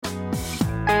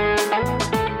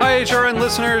HRN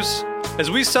listeners.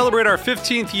 As we celebrate our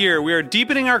 15th year, we are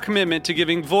deepening our commitment to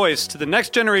giving voice to the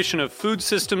next generation of food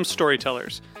systems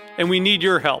storytellers, and we need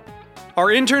your help. Our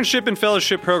internship and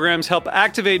fellowship programs help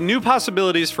activate new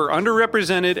possibilities for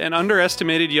underrepresented and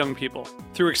underestimated young people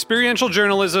through experiential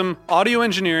journalism, audio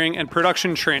engineering, and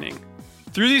production training.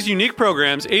 Through these unique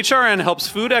programs, HRN helps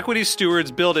food equity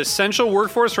stewards build essential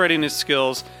workforce readiness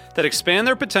skills that expand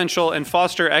their potential and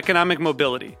foster economic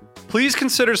mobility. Please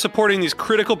consider supporting these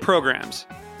critical programs.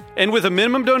 And with a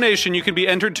minimum donation, you can be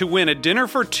entered to win a dinner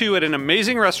for two at an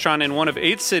amazing restaurant in one of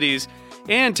 8 cities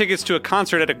and tickets to a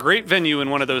concert at a great venue in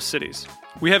one of those cities.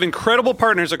 We have incredible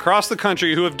partners across the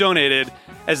country who have donated,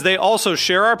 as they also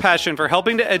share our passion for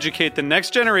helping to educate the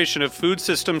next generation of food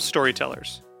systems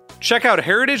storytellers. Check out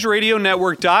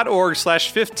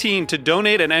heritageradionetwork.org/15 to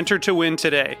donate and enter to win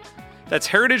today. That's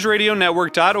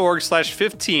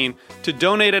heritageradionetwork.org/15 to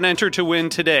donate and enter to win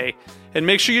today. And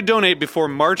make sure you donate before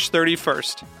March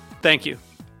 31st. Thank you.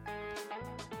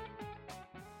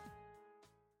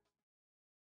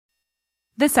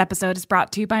 This episode is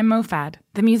brought to you by MoFad,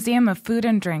 the Museum of Food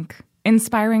and Drink,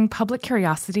 inspiring public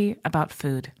curiosity about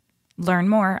food. Learn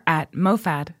more at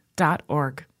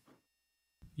mofad.org.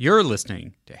 You're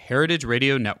listening to Heritage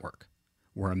Radio Network.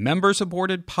 We're a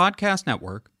member-supported podcast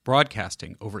network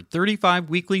broadcasting over 35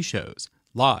 weekly shows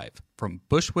live from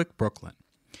Bushwick, Brooklyn.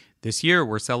 This year,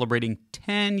 we're celebrating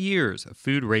 10 years of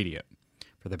food radio.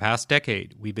 For the past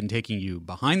decade, we've been taking you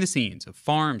behind the scenes of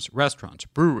farms, restaurants,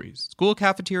 breweries, school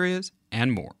cafeterias,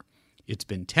 and more. It's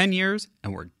been 10 years,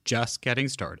 and we're just getting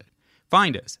started.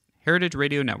 Find us at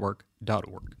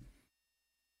heritageradionetwork.org.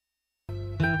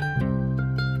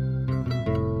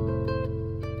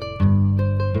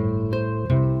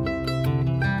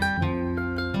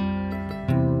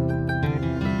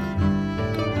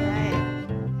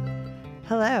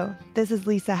 Hello, this is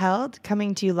Lisa Held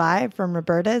coming to you live from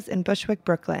Roberta's in Bushwick,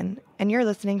 Brooklyn, and you're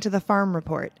listening to The Farm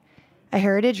Report, a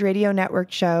Heritage Radio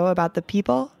Network show about the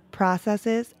people,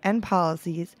 processes, and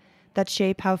policies that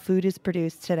shape how food is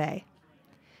produced today.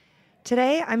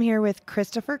 Today, I'm here with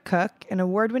Christopher Cook, an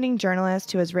award-winning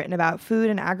journalist who has written about food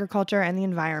and agriculture and the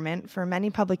environment for many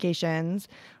publications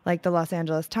like the Los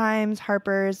Angeles Times,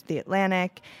 Harper's, The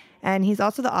Atlantic, and he's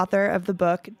also the author of the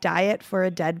book Diet for a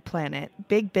Dead Planet,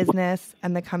 Big Business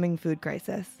and the Coming Food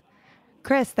Crisis.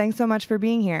 Chris, thanks so much for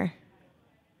being here.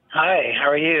 Hi, how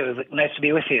are you? Nice to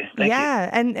be with you. Thank you.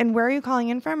 And where are you calling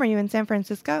in from? Are you in San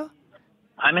Francisco?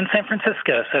 I'm in San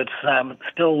Francisco, so it's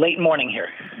still late morning here.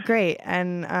 Great,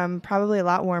 and probably a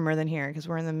lot warmer than here because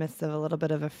we're in the midst of a little bit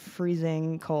of a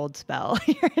freezing cold spell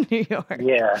here in New York.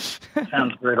 Yeah,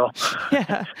 sounds brutal.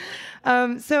 Yeah.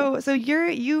 So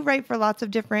you write for lots of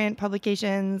different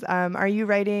publications. Are you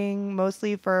writing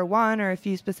mostly for one or a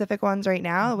few specific ones right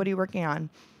now? What are you working on?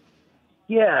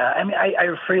 Yeah, I mean,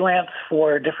 I freelance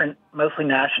for different, mostly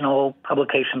national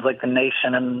publications like The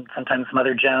Nation and sometimes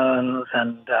Mother Jones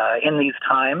and In These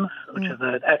Times, which is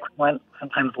an excellent,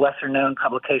 sometimes lesser-known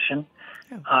publication.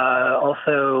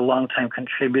 Also a longtime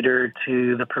contributor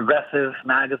to The Progressive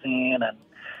magazine. And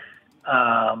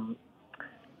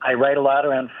I write a lot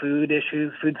around food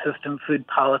issues, food system, food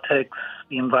politics,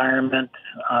 the environment,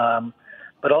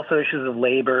 but also issues of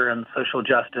labor and social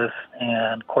justice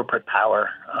and corporate power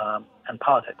and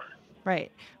politics.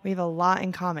 Right. We have a lot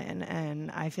in common,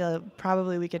 and I feel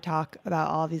probably we could talk about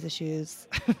all of these issues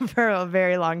for a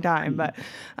very long time, but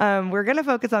we're going to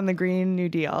focus on the Green New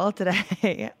Deal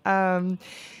today.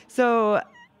 So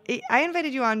I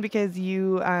invited you on because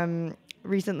you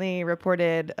recently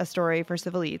reported a story for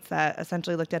Civil Eats that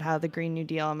essentially looked at how the Green New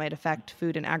Deal might affect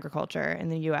food and agriculture in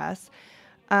the U.S.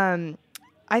 I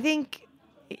think,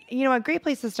 a great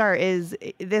place to start is,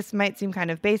 this might seem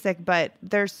kind of basic, but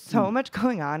there's so much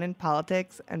going on in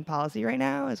politics and policy right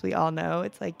now, as we all know.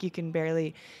 It's like you can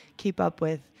barely keep up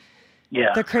with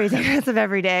the craziness of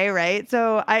every day, right?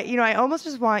 So I almost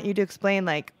just want you to explain,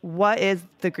 like, what is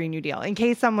the Green New Deal, in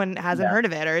case someone hasn't heard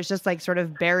of it or is just like sort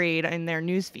of buried in their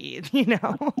newsfeed,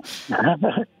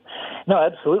 No,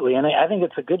 absolutely. And I think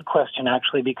it's a good question,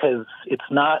 actually, because it's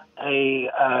not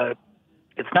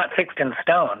it's not fixed in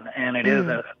stone, and it is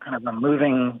a kind of a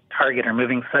moving target or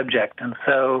moving subject. And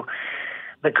so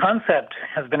the concept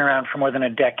has been around for more than a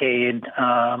decade.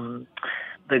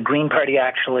 The Green Party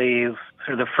actually is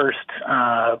sort of the first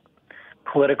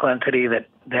political entity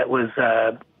that was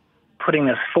putting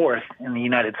this forth in the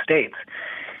United States.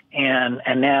 And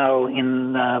now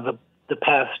in the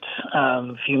past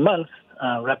few months,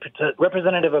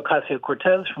 Representative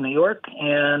Ocasio-Cortez from New York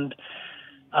and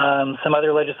some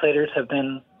other legislators have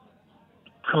been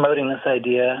promoting this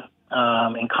idea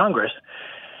in Congress.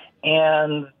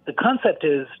 And the concept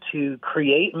is to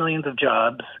create millions of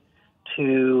jobs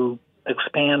to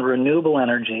expand renewable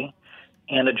energy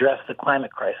and address the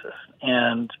climate crisis,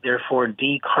 and therefore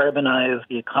decarbonize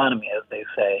the economy, as they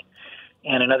say.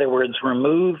 And in other words,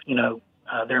 remove,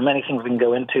 there are many things we can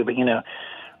go into, but,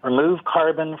 remove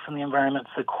carbon from the environment,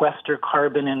 sequester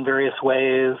carbon in various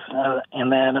ways,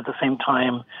 and then at the same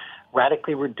time,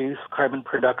 radically reduce carbon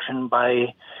production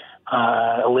by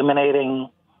eliminating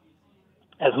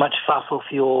as much fossil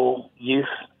fuel use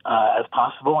as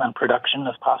possible and production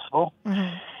as possible,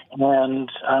 and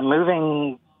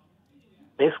moving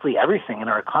basically everything in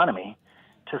our economy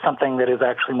to something that is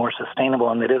actually more sustainable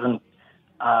and that isn't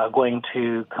going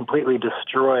to completely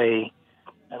destroy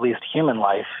at least human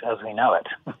life as we know it.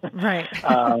 Right.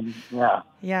 Yeah.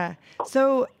 Yeah.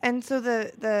 So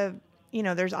the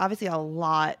there's obviously a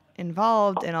lot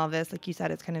involved in all this. Like you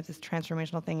said, it's kind of this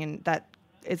transformational thing, and that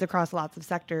is across lots of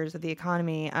sectors of the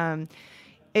economy.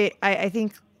 I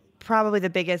think probably the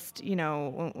biggest,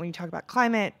 when you talk about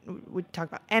climate, we talk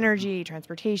about energy,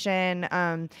 transportation.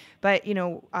 But,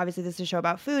 obviously this is a show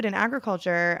about food and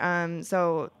agriculture.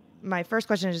 So my first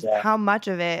question is how much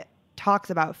of it talks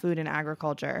about food and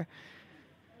agriculture?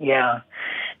 Yeah.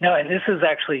 No, and this is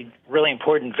actually really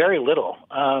important. Very little.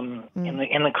 In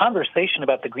the conversation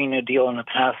about the Green New Deal in the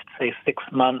past, say, 6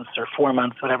 months or 4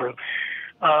 months, whatever,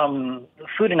 the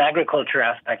food and agriculture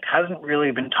aspect hasn't really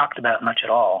been talked about much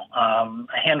at all. A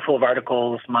handful of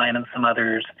articles, mine and some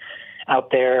others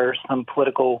out there, some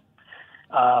political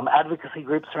advocacy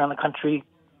groups around the country,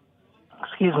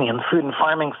 in the food and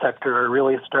farming sector are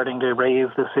really starting to raise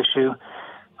this issue.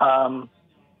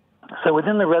 So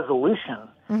within the resolution,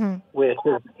 which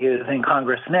is in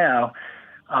Congress now,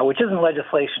 which isn't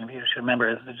legislation, you should remember,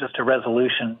 it's just a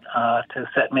resolution to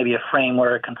set maybe a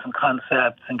framework and some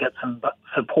concepts and get some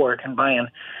support and buy-in.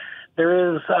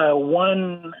 There is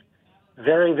one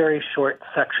very, very short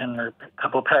section or a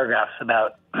couple of paragraphs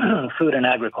about food and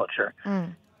agriculture.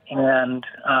 And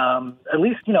at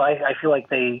least, I feel like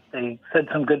they said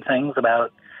some good things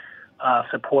about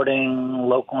supporting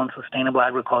local and sustainable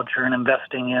agriculture and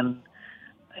investing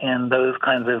in those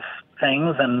kinds of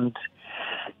things. And,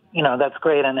 that's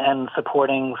great. And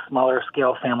supporting smaller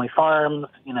scale family farms,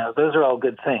 those are all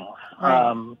good things.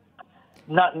 Right.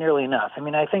 Not nearly enough.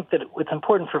 I think that it's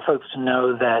important for folks to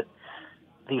know that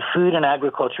the food and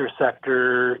agriculture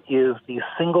sector is the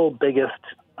single biggest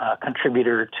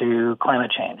contributor to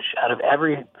climate change out of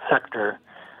every sector,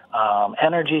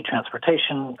 energy,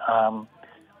 transportation,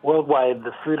 worldwide.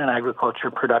 The food and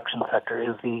agriculture production sector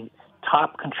is the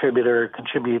top contributor,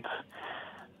 contributes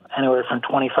anywhere from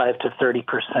 25 to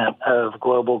 30% of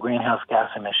global greenhouse gas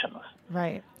emissions.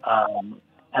 Right.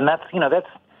 And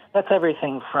that's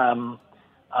everything from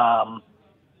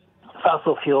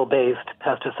fossil fuel-based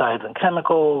pesticides and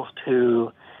chemicals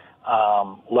to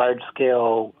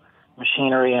large-scale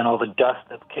machinery and all the dust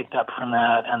that's kicked up from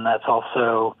that, and that's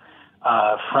also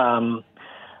from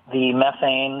the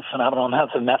methane, phenomenal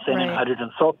amounts of methane and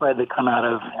hydrogen sulfide that come out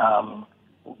of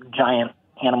giant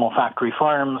animal factory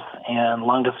farms and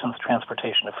long-distance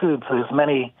transportation of food. So there's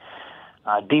many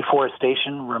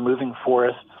deforestation, removing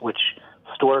forests which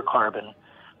store carbon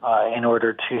in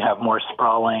order to have more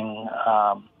sprawling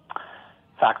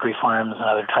factory farms and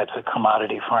other types of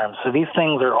commodity farms. So these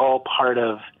things are all part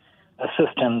of a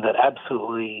system that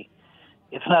absolutely,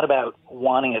 it's not about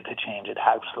wanting it to change. It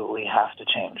absolutely has to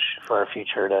change for our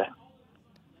future to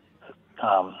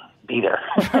be there.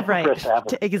 Right,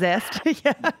 to exist.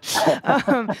 Yeah.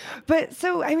 But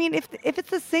so, if it's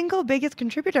the single biggest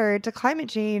contributor to climate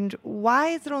change, why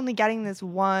is it only getting this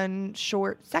one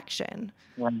short section?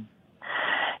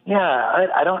 Yeah,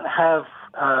 I don't have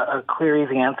a clear,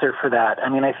 easy answer for that.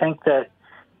 I think that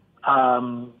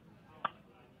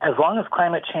as long as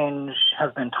climate change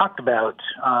has been talked about,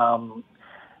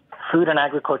 food and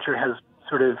agriculture has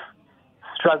sort of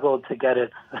struggled to get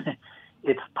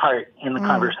its part in the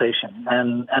conversation.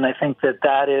 And I think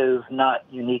that is not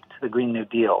unique to the Green New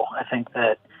Deal. I think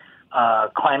that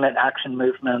climate action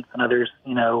movements and others,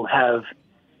 have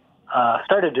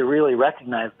started to really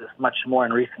recognize this much more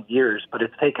in recent years, but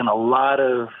it's taken a lot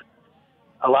of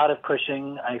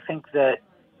pushing. I think that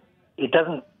it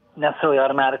doesn't necessarily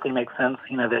automatically make sense,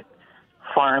 that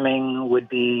farming would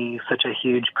be such a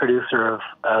huge producer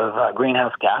of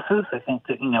greenhouse gases. I think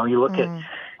that, you look at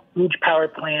huge power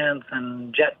plants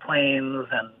and jet planes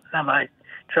and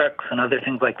semi-trucks and other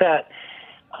things like that,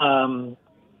 and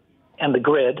the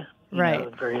grid,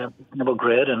 the very sustainable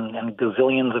grid and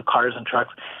gazillions of cars and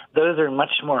trucks. Those are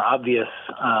much more obvious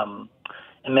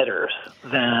emitters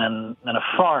than a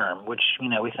farm, which,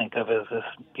 we think of as this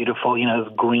beautiful,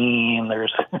 it's green,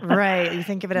 there's... Right, you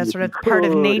think of it as sort of part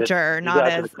of nature, not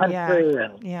as...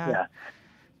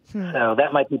 So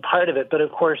that might be part of it. But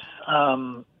of course,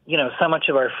 so much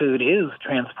of our food is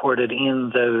transported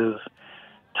in those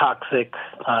toxic,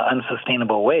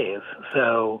 unsustainable ways.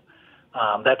 So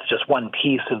that's just one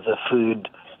piece of the food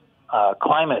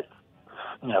climate,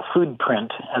 food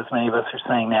print, as many of us are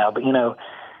saying now. But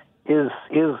is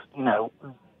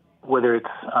whether it's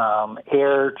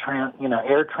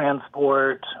air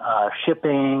transport,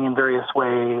 shipping in various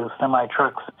ways, semi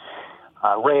trucks,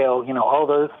 rail, all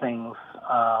those things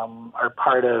are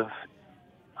part of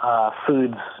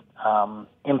food's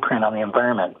imprint on the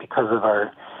environment because of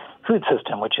our food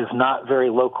system, which is not very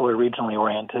local or regionally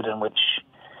oriented, and which,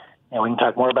 we can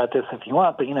talk more about this if you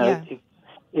want, but,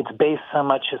 it's based so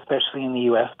much, especially in the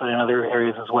U.S., but in other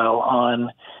areas as well, on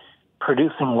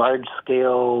producing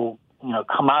large-scale,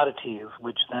 commodities,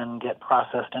 which then get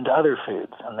processed into other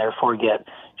foods and therefore get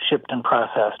shipped and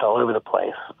processed all over the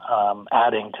place,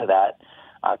 adding to that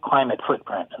climate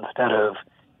footprint instead of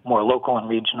more local and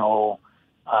regional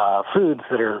foods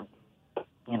that are,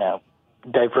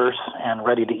 diverse and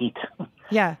ready to eat.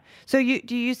 Yeah. So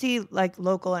do you see like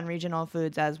local and regional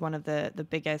foods as one of the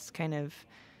biggest kind of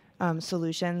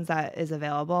solutions that is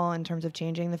available in terms of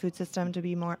changing the food system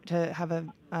to have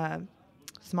a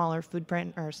smaller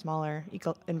footprint or smaller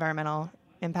environmental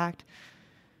impact?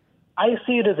 I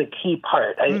see it as a key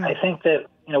part. I think that,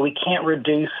 we can't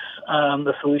reduce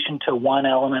the solution to one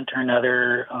element or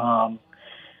another.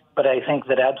 But I think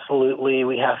that absolutely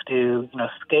we have to,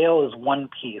 scale is one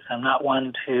piece. I'm not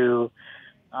one to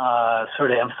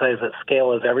sort of emphasize that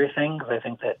scale is everything, because I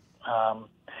think that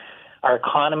our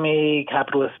economy,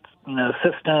 capitalist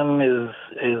system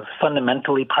is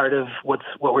fundamentally part of what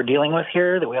we're dealing with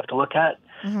here that we have to look at,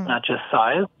 not just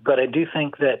size. But I do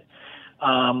think that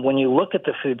when you look at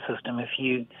the food system, if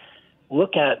you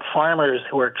look at farmers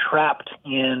who are trapped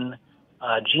in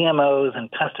GMOs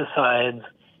and pesticides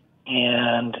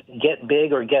and get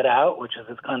big or get out, which is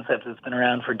this concept that's been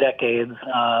around for decades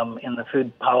in the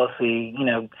food policy,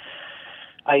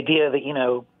 idea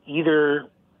that,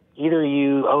 either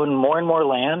you own more and more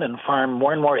land and farm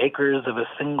more and more acres of a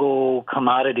single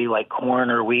commodity like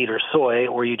corn or wheat or soy,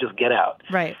 or you just get out.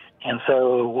 Right. And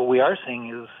so what we are seeing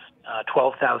is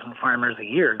 12,000 farmers a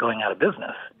year going out of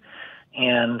business.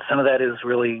 And some of that is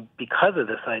really because of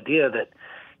this idea that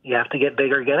you have to get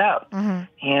big or get out.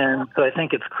 And so I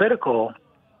think it's critical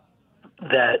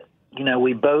that,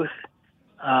 we both,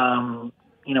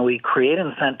 we create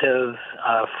incentives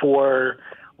for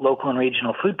local and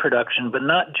regional food production, but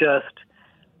not just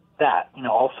that,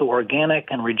 also organic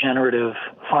and regenerative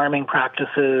farming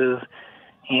practices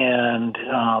and,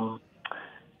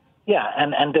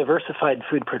 and diversified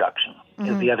food production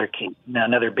is the other key,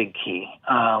 another big key.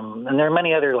 And there are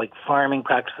many other farming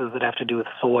practices that have to do with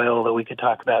soil that we could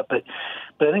talk about. But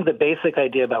I think the basic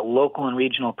idea about local and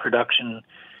regional production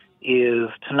is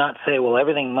to not say, well,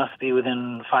 everything must be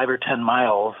within 5 or 10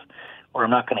 miles or I'm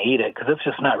not going to eat it, because it's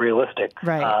just not realistic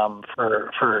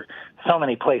for so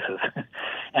many places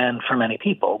and for many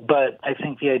people. But I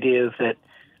think the idea is that,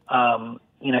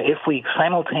 if we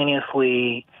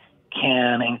simultaneously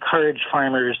can encourage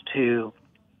farmers to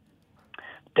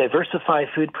diversify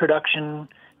food production,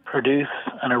 produce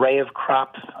an array of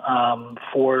crops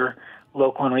for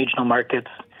local and regional markets,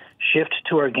 shift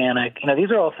to organic.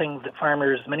 These are all things that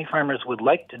many farmers would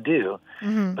like to do,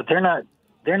 but they're not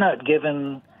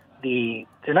given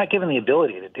the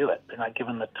ability to do it. They're not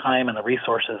given the time and the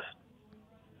resources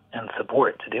and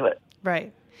support to do it.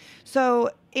 Right. So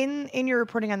in your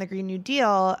reporting on the Green New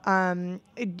Deal,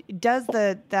 does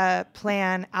the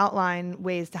plan outline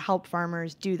ways to help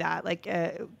farmers do that?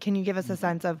 Can you give us a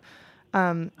sense of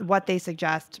what they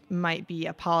suggest might be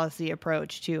a policy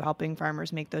approach to helping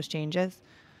farmers make those changes?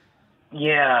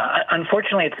 Yeah,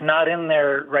 unfortunately, it's not in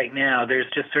there right now. There's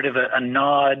just sort of a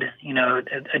nod,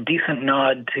 a decent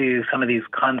nod to some of these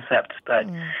concepts, but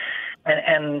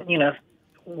and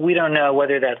we don't know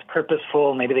whether that's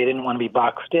purposeful. Maybe they didn't want to be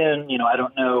boxed in. I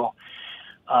don't know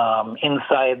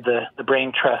inside the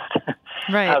brain trust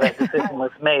how that decision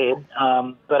was made.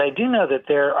 But I do know that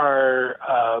there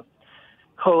are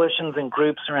coalitions and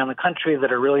groups around the country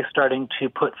that are really starting to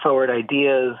put forward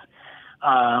ideas.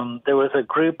 There was a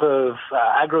group of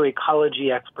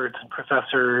agroecology experts and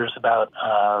professors about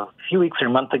a few weeks or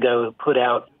a month ago who put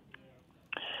out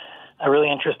a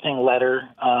really interesting letter,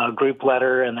 group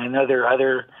letter, and I know there are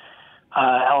other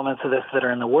elements of this that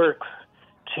are in the works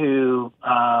to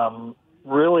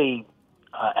really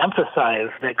emphasize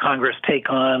that Congress take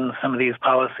on some of these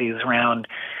policies around,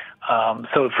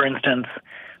 so for instance,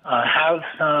 have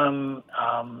some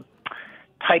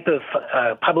type of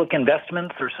public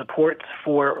investments or supports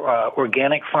for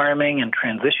organic farming and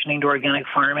transitioning to organic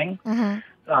farming.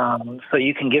 So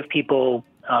you can give people,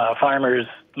 farmers,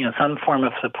 some form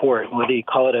of support, whether you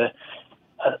call it a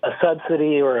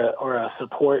subsidy or a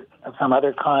support of some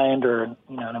other kind, or an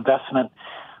investment,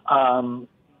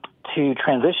 to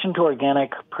transition to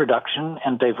organic production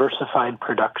and diversified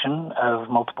production of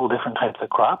multiple different types of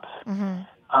crops,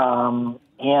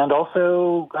 and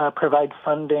also provide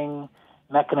funding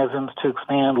mechanisms to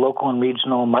expand local and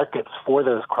regional markets for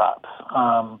those crops.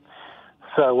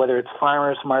 So whether it's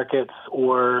farmers markets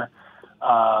or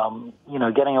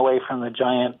getting away from the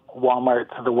giant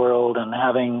Walmarts of the world and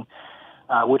having,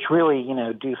 which really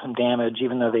do some damage,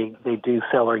 even though they do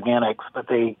sell organics, but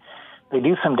they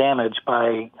do some damage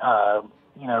by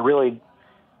really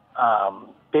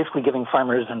basically giving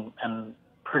farmers and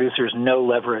producers no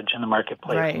leverage in the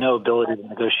marketplace, right. No ability to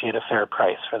negotiate a fair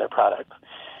price for their products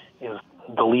is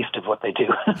the least of what they do.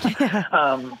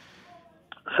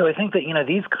 So I think that,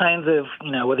 these kinds of,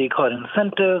 whether you call it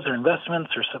incentives or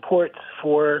investments or supports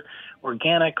for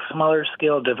organic, smaller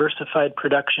scale, diversified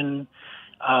production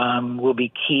will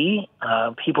be key.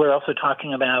 People are also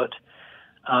talking about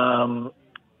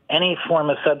any form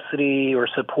of subsidy or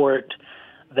support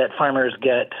that farmers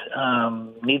get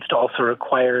needs to also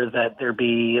require that there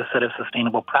be a set of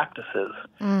sustainable practices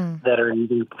that are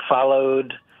either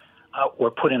followed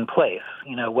or put in place,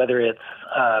 whether it's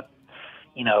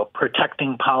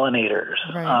protecting pollinators,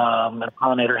 right. And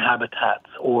pollinator habitats,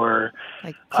 or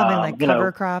like something like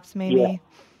cover crops, maybe. Yeah.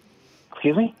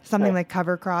 Excuse me? Something like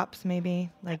cover crops, maybe.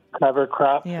 Like cover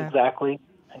crops, yeah. Exactly,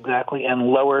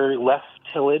 and less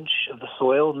tillage of the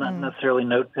soil, not necessarily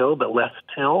no-till, but less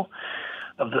till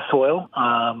of the soil,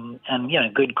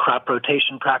 and good crop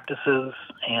rotation practices,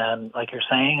 and like you're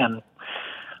saying, and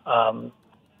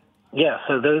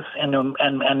so those, and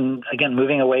again,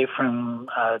 moving away from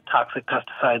toxic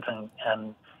pesticides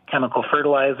and chemical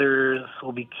fertilizers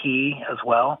will be key as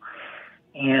well.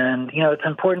 And it's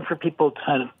important for people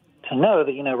to know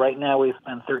that right now we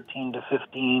spend $13 to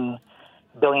 $15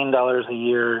 billion a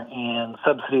year in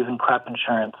subsidies and crop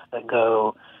insurance that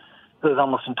goes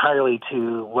almost entirely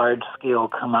to large-scale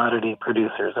commodity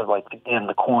producers of, like, again,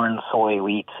 the corn, soy,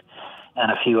 wheat,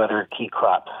 and a few other key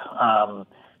crops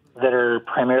that are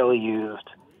primarily used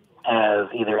as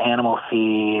either animal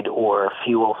feed or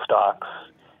fuel stocks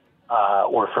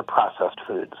or for processed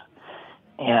foods.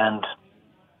 And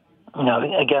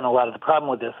again, a lot of the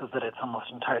problem with this is that it's almost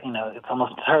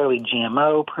entirely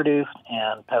GMO produced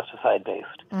and pesticide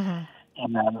based,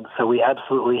 and so we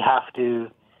absolutely have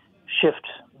to shift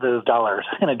those dollars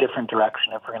in a different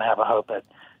direction if we're going to have a hope at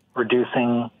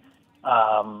reducing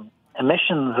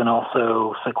emissions and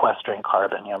also sequestering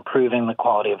carbon, improving the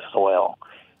quality of soil,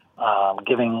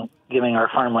 giving our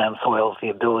farmland soils the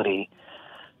ability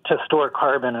to store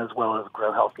carbon as well as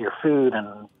grow healthier food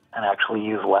and actually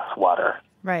use less water.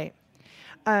 Right.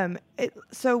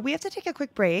 So we have to take a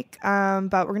quick break,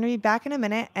 but we're going to be back in a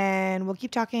minute, and we'll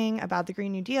keep talking about the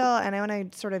Green New Deal, and I want to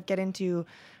sort of get into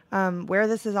where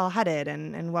this is all headed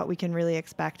and what we can really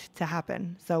expect to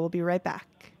happen. So we'll be right back.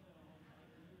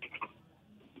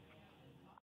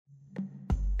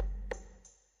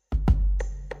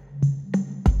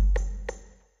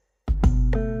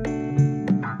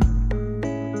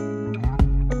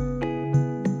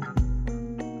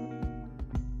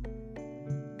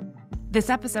 This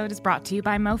episode is brought to you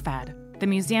by MoFad, the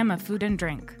Museum of Food and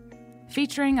Drink.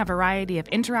 Featuring a variety of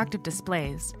interactive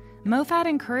displays, MoFad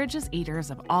encourages eaters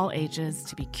of all ages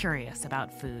to be curious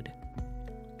about food.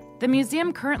 The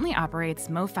museum currently operates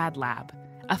MoFad Lab,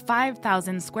 a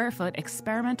 5,000 square foot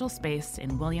experimental space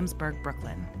in Williamsburg,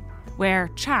 Brooklyn, where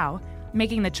Chow,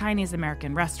 making the Chinese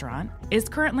American restaurant, is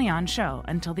currently on show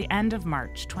until the end of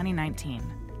March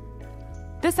 2019.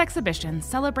 This exhibition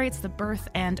celebrates the birth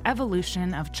and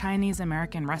evolution of Chinese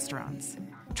American restaurants,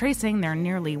 tracing their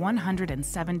nearly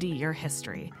 170-year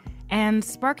history and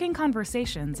sparking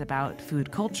conversations about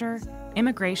food culture,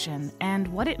 immigration, and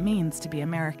what it means to be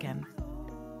American.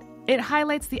 It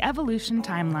highlights the evolution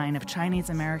timeline of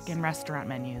Chinese American restaurant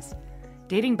menus,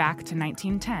 dating back to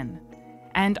 1910,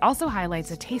 and also highlights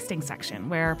a tasting section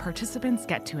where participants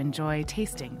get to enjoy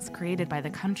tastings created by the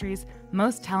country's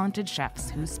most talented chefs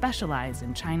who specialize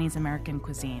in Chinese American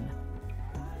cuisine.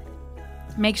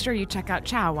 Make sure you check out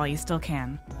Chow while you still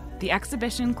can. The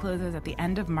exhibition closes at the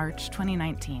end of March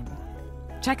 2019.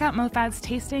 Check out MoFad's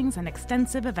tastings and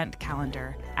extensive event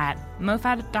calendar at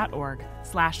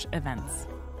mofad.org/events.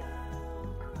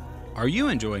 Are you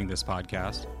enjoying this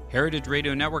podcast? Heritage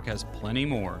Radio Network has plenty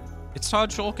more. It's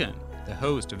Todd Shulkin, the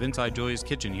host of Inside Julia's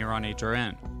Kitchen here on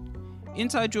HRN.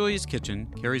 Inside Julia's Kitchen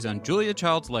carries on Julia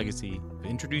Child's legacy of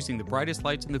introducing the brightest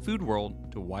lights in the food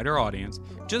world to a wider audience,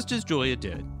 just as Julia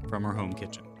did from her home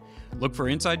kitchen. Look for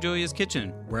Inside Julia's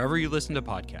Kitchen wherever you listen to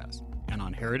podcasts and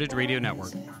on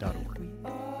heritageradionetwork.org.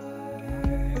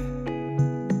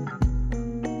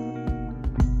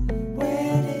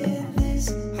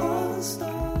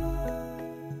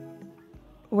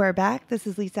 We're back. This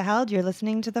is Lisa Held. You're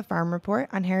listening to the Farm Report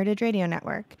on Heritage Radio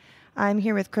Network. I'm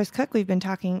here with Chris Cook. We've been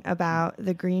talking about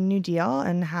the Green New Deal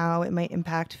and how it might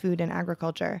impact food and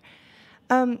agriculture.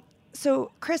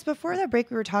 So, Chris, before the break,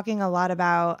 we were talking a lot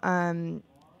about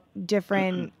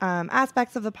different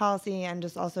aspects of the policy and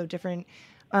just also different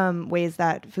ways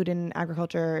that food and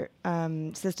agriculture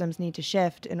systems need to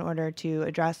shift in order to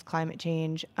address climate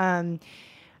change. I'm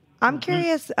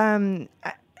curious.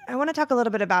 I want to talk a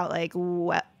little bit about like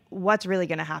what's really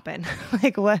going to happen,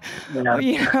 like what,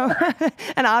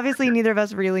 and obviously neither of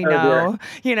us really know,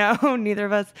 neither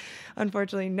of us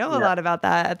unfortunately know a lot about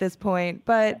that at this point.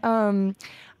 But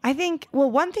I think,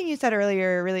 one thing you said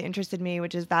earlier really interested me,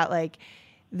 which is that like,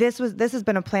 this has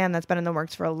been a plan that's been in the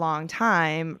works for a long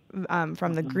time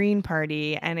from the Green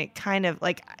Party. And it kind of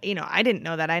like, I didn't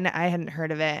know that. I hadn't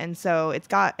heard of it. And so it's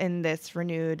gotten this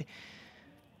renewed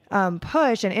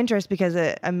push and interest because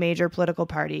a major political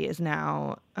party is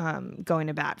now going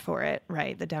to bat for it,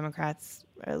 right? The Democrats,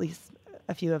 or at least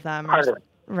a few of them.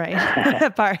 Right.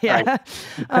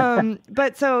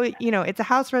 But so, it's a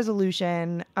House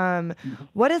resolution.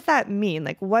 What does that mean?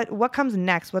 Like what comes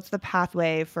next? What's the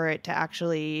pathway for it to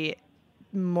actually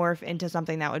morph into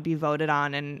something that would be voted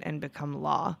on and become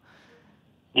law?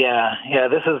 Yeah.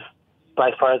 This is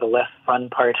by far the less fun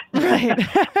part. Right.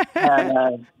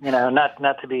 And,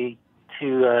 not to be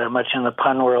too much in the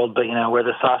pun world, but, where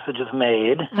the sausage is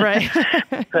made. Right.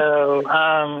 So,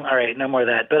 all right, no more of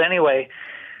that. But anyway,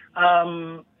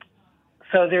 so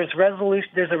there's a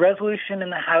resolution in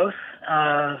the House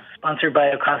sponsored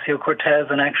by Ocasio-Cortez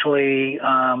and actually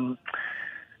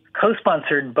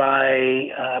co-sponsored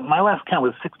by, my last count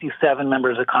was 67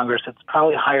 members of Congress. It's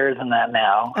probably higher than that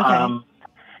now. Okay.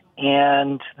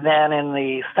 And then in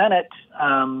the Senate,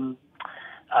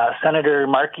 Senator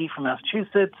Markey from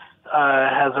Massachusetts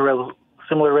has a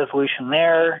similar resolution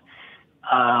there.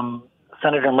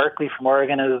 Senator Merkley from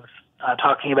Oregon is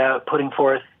talking about putting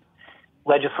forth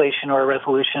legislation or a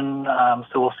resolution.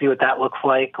 So we'll see what that looks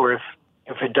like, or if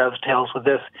it dovetails with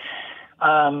this.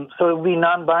 So it would be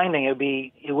non-binding.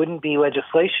 It wouldn't be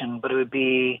legislation, but it would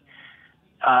be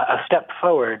a step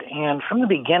forward. And from the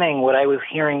beginning, what I was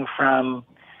hearing from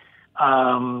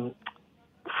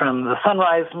the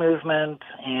Sunrise Movement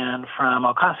and from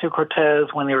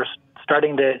Ocasio-Cortez when they were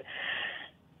starting to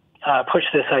push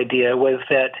this idea was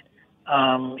that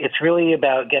it's really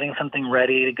about getting something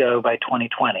ready to go by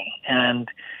 2020. And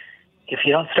if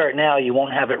you don't start now, you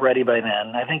won't have it ready by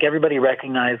then. I think everybody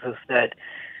recognizes that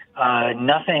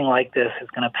nothing like this is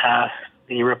going to pass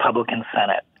the Republican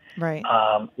Senate. Right.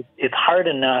 It's hard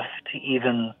enough to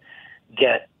even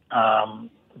get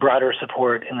broader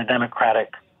support in the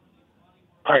Democratic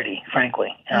Party,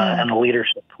 frankly, and the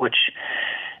leadership, which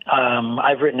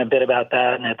I've written a bit about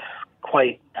that, and it's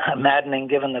quite maddening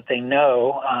given that they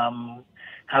know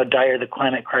how dire the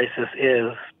climate crisis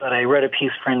is. But I read a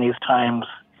piece for In These Times,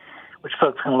 which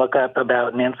folks can look up,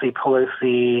 about Nancy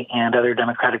Pelosi and other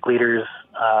Democratic leaders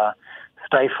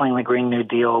stifling the Green New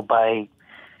Deal by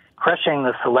crushing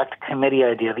the select committee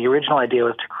idea. The original idea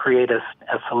was to create a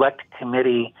select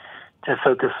committee to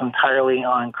focus entirely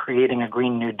on creating a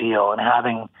Green New Deal and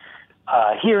having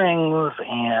hearings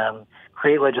and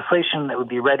create legislation that would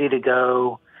be ready to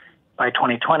go by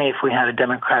 2020 if we had a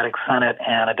Democratic Senate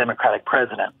and a Democratic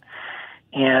president.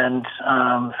 And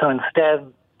so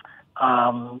instead,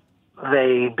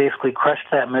 they basically crushed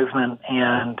that movement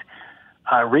and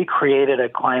recreated a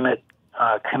climate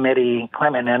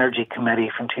and energy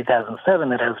committee from 2007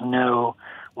 that has no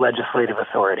legislative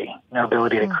authority, no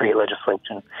ability to create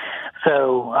legislation.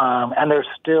 So, and they're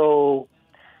still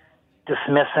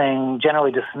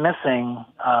generally dismissing,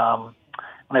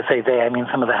 when I say they, I mean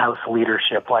some of the House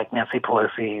leadership, like Nancy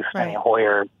Pelosi, Steny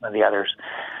Hoyer, and the others.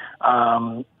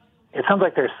 It sounds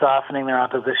like they're softening their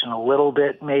opposition a little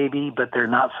bit, maybe, but they're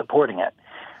not supporting it,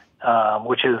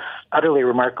 which is utterly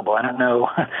remarkable. I don't know.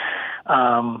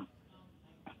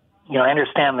 I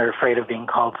understand they're afraid of being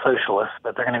called socialists,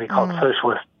 but they're going to be called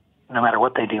socialists no matter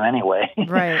what they do anyway.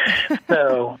 Right.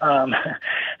 So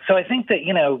I think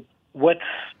that,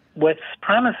 what's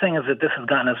promising is that this has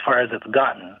gotten as far as it's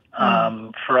gotten,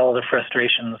 for all the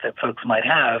frustrations that folks might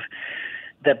have,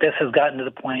 that this has gotten to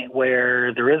the point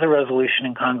where there is a resolution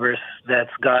in Congress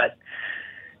that's got,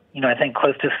 I think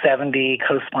close to 70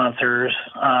 co-sponsors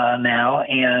now,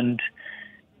 and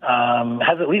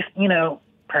has at least,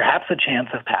 perhaps a chance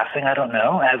of passing, I don't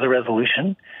know, as a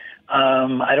resolution.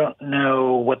 I don't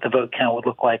know what the vote count would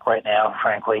look like right now,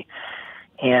 frankly,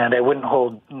 and I wouldn't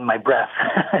hold my breath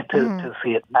to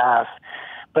see it pass.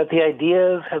 But the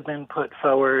ideas have been put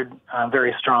forward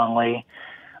very strongly,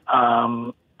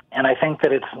 and I think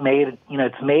that it's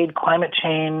made climate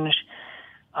change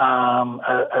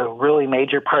a really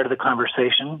major part of the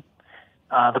conversation.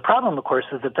 The problem, of course,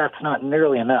 is that that's not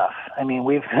nearly enough. I mean,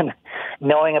 we've been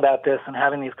knowing about this and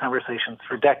having these conversations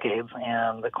for decades,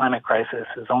 and the climate crisis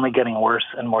is only getting worse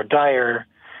and more dire,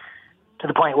 to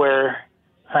the point where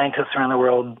scientists around the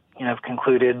world, have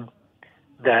concluded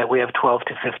that we have 12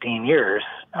 to 15 years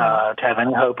to have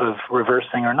any hope of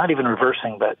reversing, or not even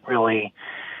reversing, but really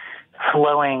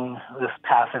slowing this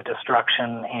path of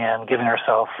destruction and giving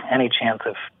ourselves any chance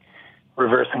of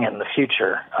reversing it in the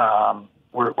future.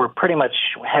 We're pretty much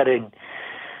headed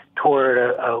toward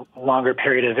a longer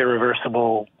period of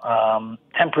irreversible,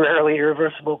 temporarily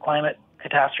irreversible climate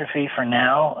catastrophe for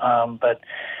now. But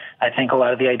I think a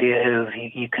lot of the idea is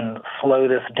you can slow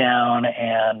this down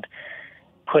and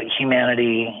put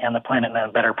humanity and the planet in a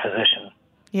better position.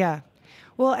 Yeah.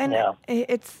 Well, and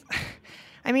it's,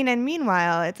 I mean, and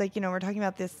meanwhile, it's like, we're talking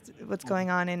about this, what's going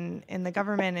on in the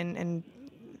government and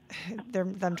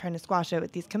them trying to squash it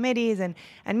with these committees. And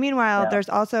meanwhile, there's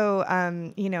also,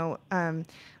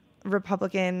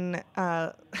 Republican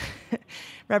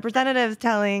representatives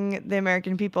telling the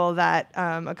American people that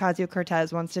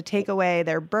Ocasio-Cortez wants to take away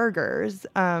their burgers.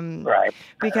 Right.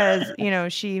 Because,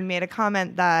 she made a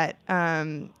comment that,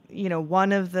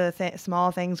 one of the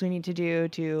small things we need to do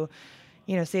to,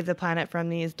 save the planet from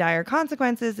these dire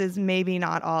consequences is maybe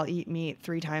not all eat meat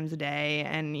 3 times a day.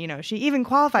 And, she even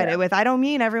qualified it with, I don't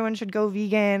mean everyone should go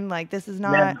vegan. Like, this is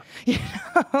not,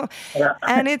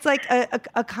 and it's like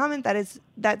a comment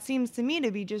that seems to me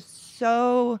to be just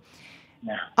so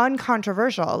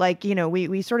uncontroversial. Like,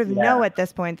 we sort of know at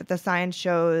this point that the science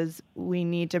shows we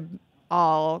need to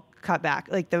all cut back.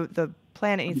 Like the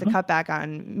planet needs to cut back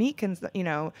on meat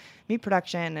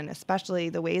production, and especially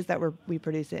the ways that we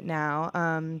produce it now.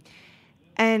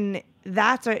 And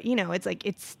that's it's like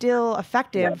it's still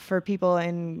effective for people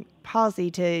in policy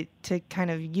to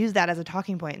kind of use that as a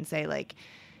talking point and say like,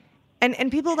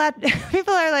 and people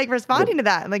are like responding to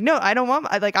that. I'm like, no, I don't want,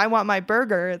 I want my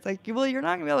burger. It's like, well, you're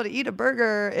not gonna be able to eat a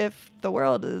burger if the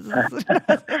world is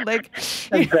like,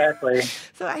 exactly.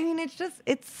 So, I mean, it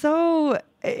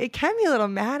can be a little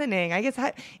maddening, I guess.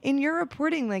 In your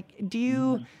reporting, like, have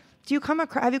you come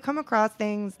across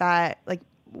things that, like,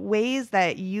 ways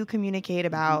that you communicate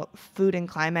about food and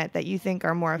climate that you think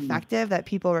are more effective that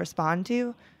people respond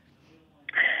to?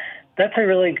 That's a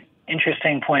really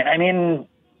interesting point. I mean,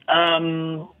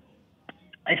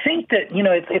 I think that,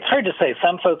 it's hard to say.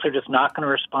 Some folks are just not going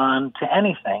to respond to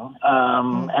anything,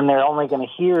 and they're only going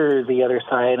to hear the other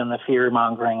side and the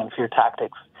fear-mongering and fear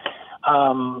tactics.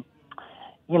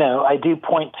 I do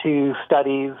point to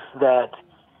studies that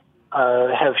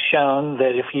have shown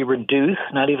that if you reduce,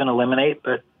 not even eliminate,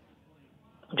 but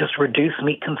just reduce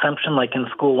meat consumption, like in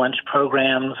school lunch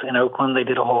programs in Oakland, they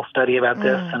did a whole study about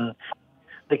this, and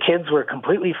the kids were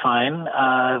completely fine.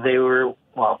 They were,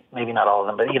 well, maybe not all of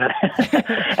them, but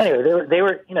anyway, they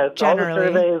were, generally, all the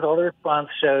surveys, all the response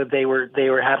showed they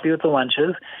were happy with the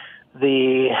lunches.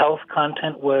 The health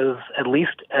content was at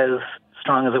least as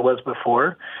strong as it was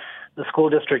before. The school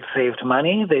district saved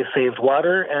money, they saved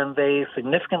water, and they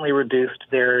significantly reduced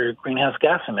their greenhouse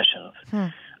gas emissions,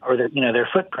 or their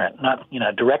footprint, not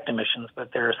direct emissions,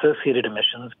 but their associated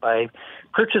emissions by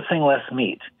purchasing less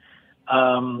meat.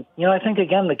 I think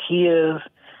again the key is,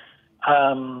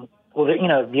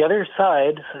 the other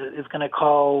side is going to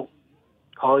call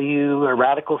you a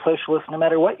radical socialist no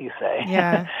matter what you say.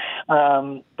 Yeah.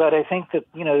 But I think that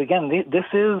again, this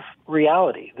is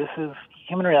reality. This is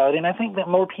human reality, and I think that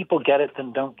more people get it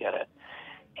than don't get it.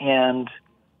 And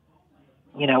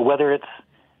whether it's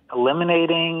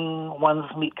eliminating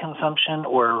one's meat consumption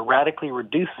or radically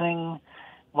reducing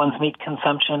one's meat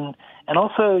consumption, and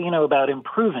also about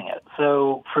improving it.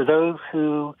 So for those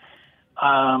who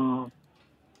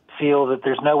feel that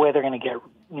there's no way they're going to get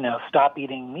stop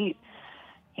eating meat,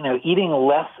 eating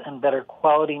less and better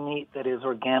quality meat that is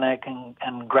organic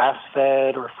and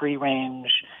grass-fed or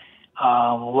free-range,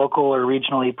 local or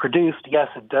regionally produced. Yes,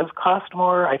 it does cost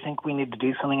more. I think we need to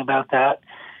do something about that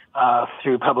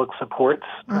through public supports,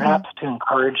 perhaps, to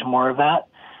encourage more of that.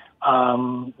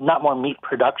 Not more meat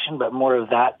production, but more of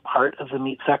that part of the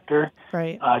meat sector.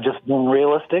 Right. Just being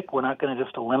realistic. We're not going to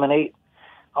just eliminate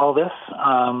all this.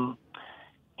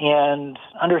 And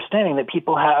understanding that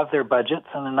people have their budgets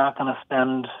and they're not going to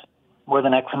spend more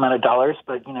than X amount of dollars,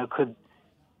 but, could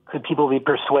people be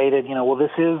persuaded, well,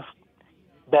 this is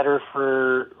better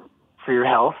for for your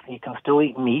health. You can still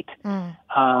eat meat, and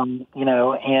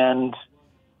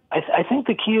I think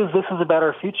the key is this is about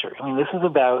our future. I mean, this is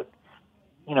about,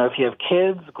 if you have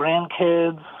kids,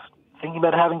 grandkids, thinking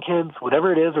about having kids,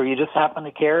 whatever it is, or you just happen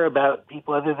to care about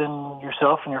people other than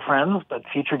yourself and your friends, but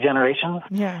future generations.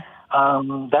 Yeah.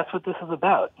 That's what this is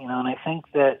about, and I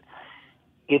think that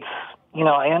it's,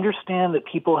 I understand that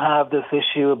people have this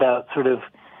issue about sort of,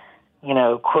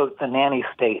 quote, the nanny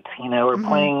state, or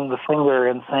pointing the finger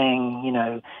and saying,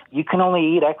 you can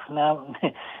only eat X amount,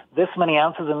 this many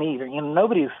ounces of meat.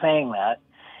 Nobody's saying that,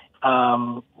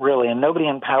 really, and nobody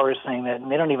in power is saying that,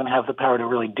 and they don't even have the power to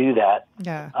really do that.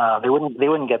 Yeah. They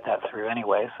wouldn't get that through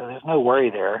anyway, so there's no worry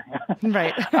there.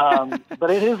 Right. But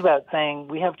it is about saying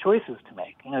we have choices to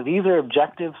make. These are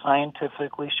objective,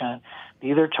 scientifically shown.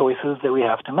 These are choices that we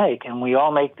have to make, and we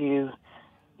all make these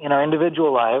in our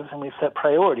individual lives, and we set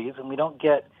priorities, and we don't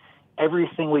get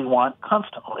everything we want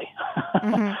constantly.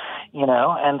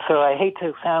 And so I hate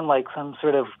to sound like some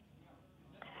sort of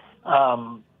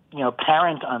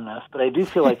parent on this, but I do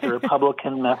feel like the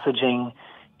Republican messaging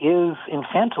is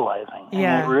infantilizing.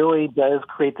 Yeah. And it really does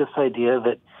create this idea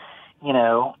that,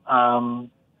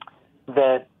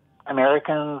 that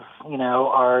Americans,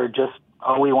 are just,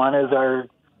 all we want is our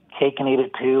cake and eat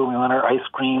it too. We want our ice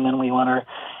cream and we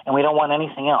don't want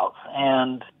anything else.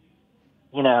 And,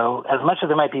 as much as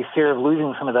there might be fear of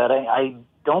losing some of that, I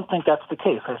don't think that's the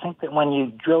case. I think that when you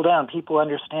drill down, people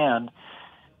understand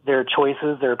their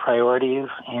choices, their priorities,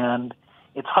 and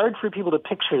it's hard for people to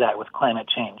picture that with climate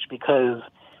change because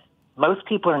most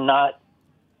people are not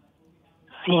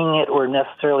seeing it or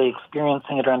necessarily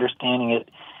experiencing it or understanding it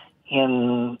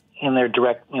in their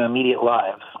direct, immediate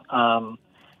lives.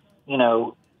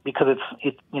 Because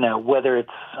it's whether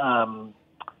it's,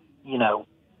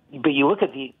 but you look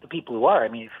at the people who are,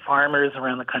 farmers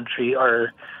around the country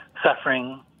are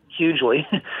suffering hugely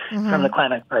from the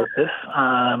climate crisis,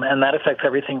 and that affects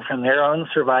everything from their own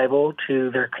survival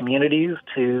to their communities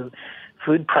to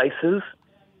food prices.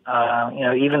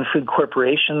 Even food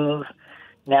corporations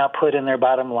now put in their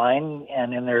bottom line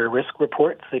and in their risk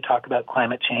reports, they talk about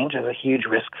climate change as a huge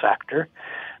risk factor.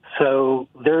 So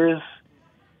there's,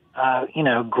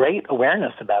 great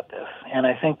awareness about this. And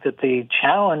I think that the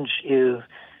challenge is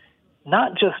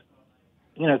not just,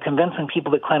 convincing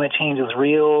people that climate change is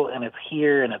real and it's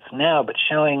here and it's now, but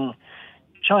showing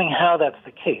how that's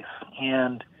the case.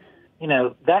 And,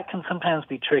 that can sometimes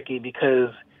be tricky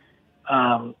because,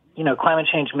 climate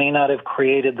change may not have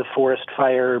created the forest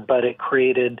fire, but it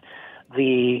created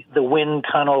the wind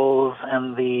tunnels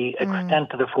and the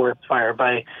extent of the forest fire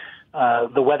by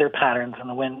the weather patterns and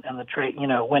the wind and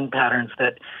the wind patterns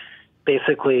that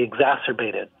basically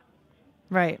exacerbated.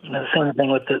 Right. The same thing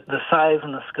with the size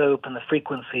and the scope and the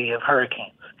frequency of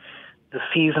hurricanes, the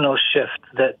seasonal shifts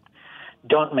that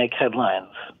don't make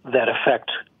headlines that affect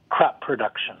crop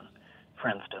production, for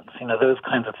instance. Those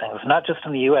kinds of things, not just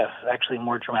in the U.S., actually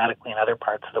more dramatically in other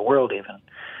parts of the world even.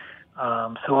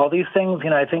 So all these things,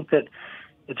 I think that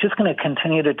it's just going to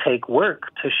continue to take work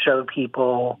to show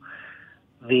people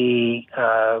the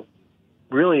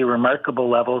really remarkable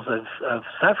levels of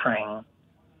suffering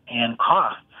and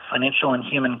costs, financial and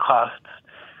human costs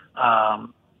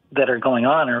that are going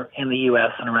on in the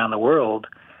U.S. and around the world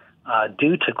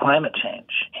due to climate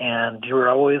change. And you're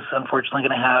always, unfortunately,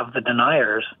 going to have the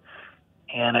deniers.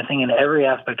 And I think in every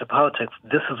aspect of politics,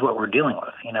 this is what we're dealing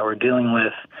with. We're dealing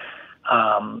with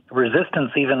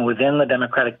resistance even within the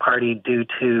Democratic Party due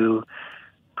to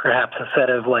perhaps a set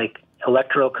of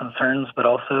electoral concerns, but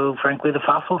also, frankly, the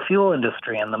fossil fuel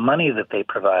industry and the money that they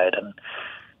provide. And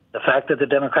the fact that the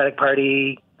Democratic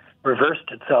Party reversed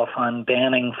itself on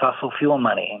banning fossil fuel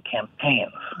money in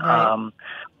campaigns, right.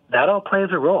 That all plays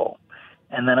a role.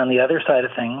 And then on the other side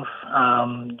of things,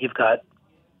 you've got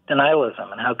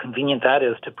denialism and how convenient that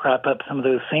is to prop up some of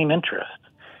those same interests.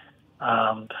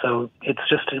 So it's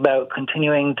just about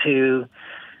continuing to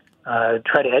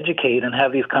try to educate and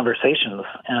have these conversations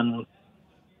and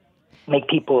make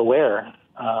people aware.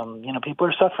 People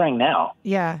are suffering now.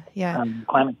 Yeah.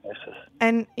 Climate crisis.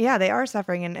 And they are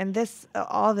suffering. And this,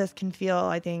 all this can feel,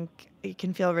 I think, it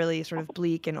can feel really sort of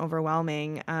bleak and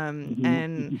overwhelming.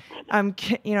 And I'm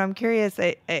curious,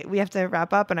 we have to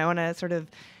wrap up, and I want to sort of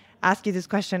ask you this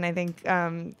question, I think,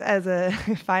 as a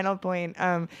final point.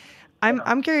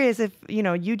 I'm curious if,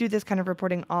 you do this kind of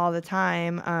reporting all the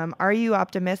time. Are you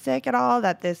optimistic at all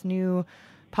that this new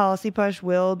policy push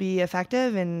will be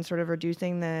effective in sort of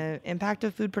reducing the impact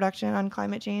of food production on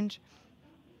climate change?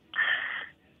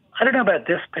 I don't know about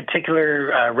this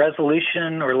particular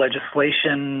resolution or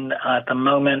legislation at the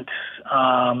moment.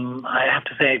 I have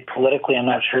to say, politically, I'm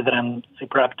not sure that I'm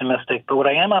super optimistic. But what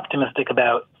I am optimistic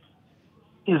about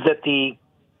is that the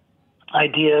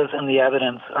ideas and the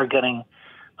evidence are getting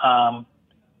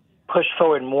pushed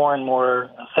forward more and more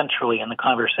centrally in the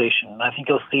conversation. And I think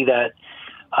you'll see that,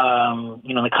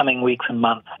 in the coming weeks and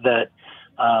months, that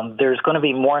there's going to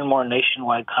be more and more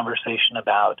nationwide conversation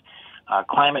about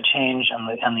climate change and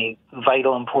the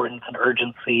vital importance and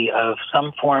urgency of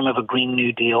some form of a Green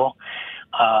New Deal,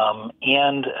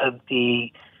 and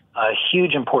the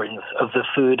huge importance of the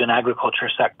food and agriculture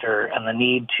sector and the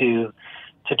need to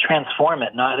transform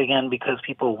it, not again because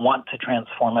people want to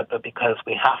transform it, but because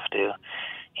we have to.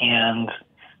 And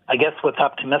I guess what's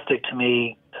optimistic to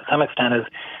me to some extent is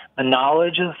the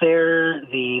knowledge is there,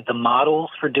 the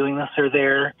models for doing this are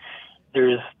there.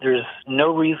 There's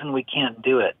no reason we can't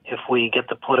do it if we get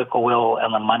the political will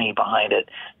and the money behind it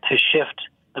to shift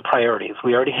the priorities.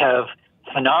 We already have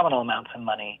phenomenal amounts of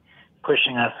money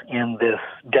pushing us in this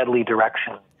deadly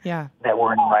direction that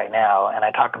we're in right now. And I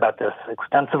talk about this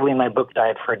extensively in my book,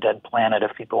 Diet for a Dead Planet,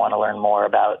 if people want to learn more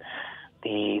about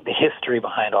the history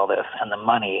behind all this and the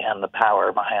money and the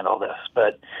power behind all this.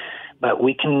 But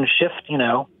we can shift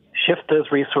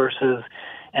those resources.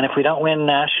 And if we don't win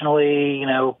nationally,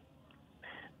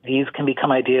 these can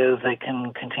become ideas that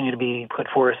can continue to be put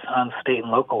forth on state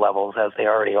and local levels as they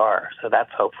already are. So that's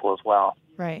hopeful as well.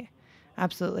 Right.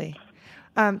 Absolutely.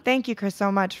 Thank you, Chris,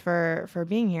 so much for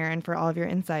being here and for all of your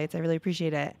insights. I really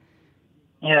appreciate it.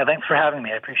 Yeah, thanks for having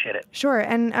me. I appreciate it. Sure.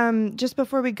 And just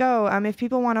before we go, if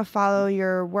people want to follow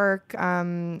your work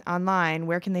online,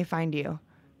 where can they find you?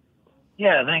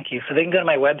 Yeah, thank you. So they can go to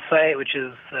my website, which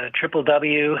is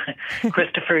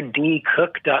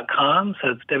www.christopherdcook.com. So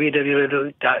it's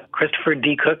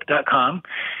www.christopherdcook.com.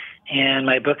 And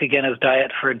my book, again, is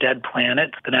Diet for a Dead Planet.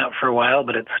 It's been out for a while,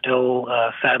 but it's still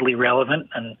sadly relevant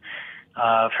and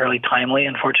fairly timely,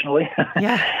 unfortunately.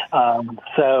 Yeah.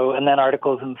 And then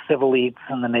articles in Civil Eats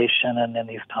and The Nation and in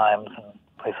these times and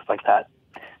places like that.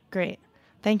 Great.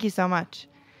 Thank you so much.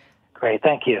 Great.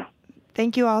 Thank you.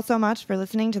 Thank you all so much for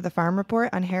listening to the Farm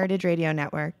Report on Heritage Radio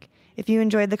Network. If you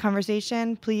enjoyed the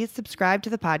conversation, please subscribe to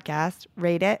the podcast,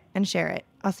 rate it, and share it.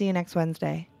 I'll see you next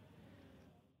Wednesday.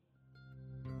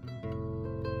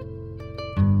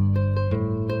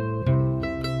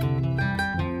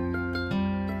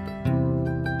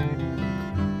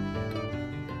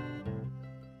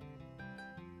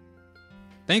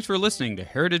 Thanks for listening to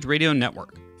Heritage Radio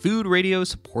Network, food radio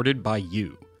supported by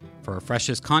you. For our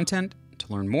freshest content,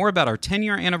 to learn more about our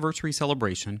 10-year anniversary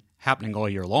celebration happening all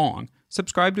year long,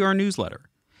 subscribe to our newsletter.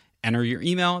 Enter your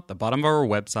email at the bottom of our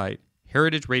website,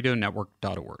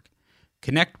 heritageradionetwork.org.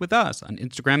 Connect with us on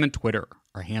Instagram and Twitter.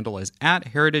 Our handle is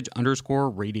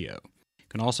 @heritage_radio. You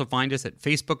can also find us at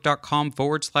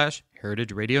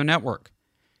facebook.com/Heritage Radio Network.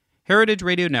 Heritage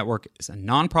Radio Network is a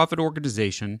nonprofit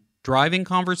organization driving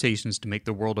conversations to make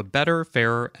the world a better,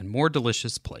 fairer, and more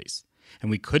delicious place.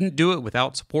 And we couldn't do it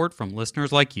without support from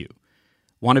listeners like you.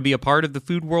 Want to be a part of the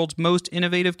food world's most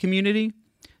innovative community?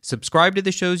 Subscribe to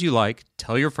the shows you like,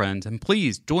 tell your friends, and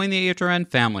please join the HRN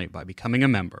family by becoming a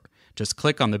member. Just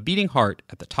click on the beating heart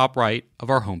at the top right of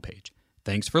our homepage.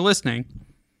 Thanks for listening.